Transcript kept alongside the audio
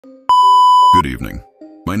Good evening.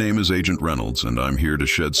 My name is Agent Reynolds, and I'm here to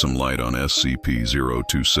shed some light on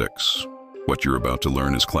SCP-026. What you're about to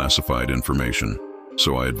learn is classified information,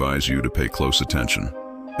 so I advise you to pay close attention.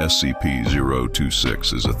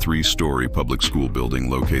 SCP-026 is a 3-story public school building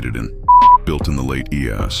located built in the late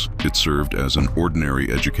EAS. It served as an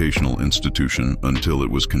ordinary educational institution until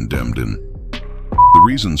it was condemned in. The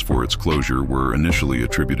reasons for its closure were initially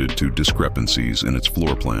attributed to discrepancies in its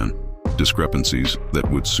floor plan, discrepancies that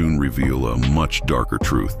would soon reveal a much darker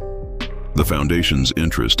truth. The Foundation's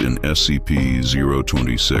interest in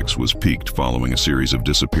SCP-026 was piqued following a series of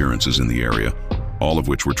disappearances in the area, all of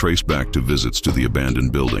which were traced back to visits to the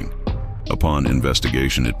abandoned building. Upon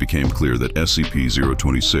investigation, it became clear that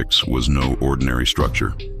SCP-026 was no ordinary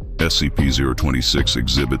structure. SCP-026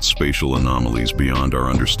 exhibits spatial anomalies beyond our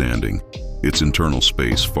understanding. Its internal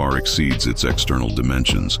space far exceeds its external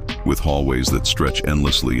dimensions, with hallways that stretch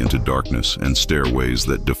endlessly into darkness and stairways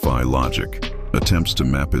that defy logic. Attempts to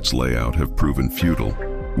map its layout have proven futile,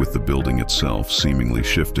 with the building itself seemingly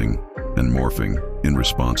shifting and morphing in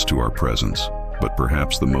response to our presence. But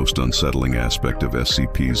perhaps the most unsettling aspect of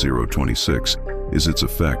SCP-026 is its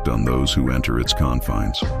effect on those who enter its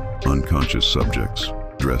confines. Unconscious subjects,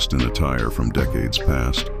 dressed in attire from decades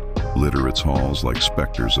past, litter its halls like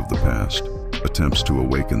specters of the past. Attempts to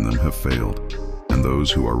awaken them have failed, and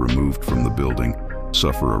those who are removed from the building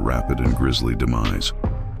suffer a rapid and grisly demise.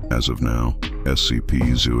 As of now,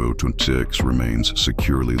 SCP-026 remains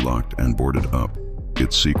securely locked and boarded up,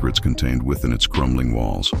 its secrets contained within its crumbling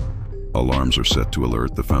walls. Alarms are set to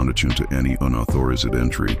alert the Foundation to any unauthorized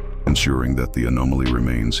entry, ensuring that the anomaly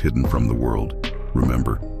remains hidden from the world.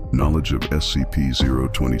 Remember, knowledge of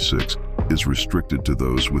SCP-026 is restricted to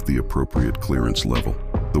those with the appropriate clearance level.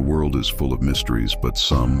 The world is full of mysteries, but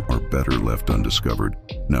some are better left undiscovered.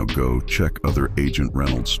 Now go check other Agent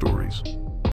Reynolds stories.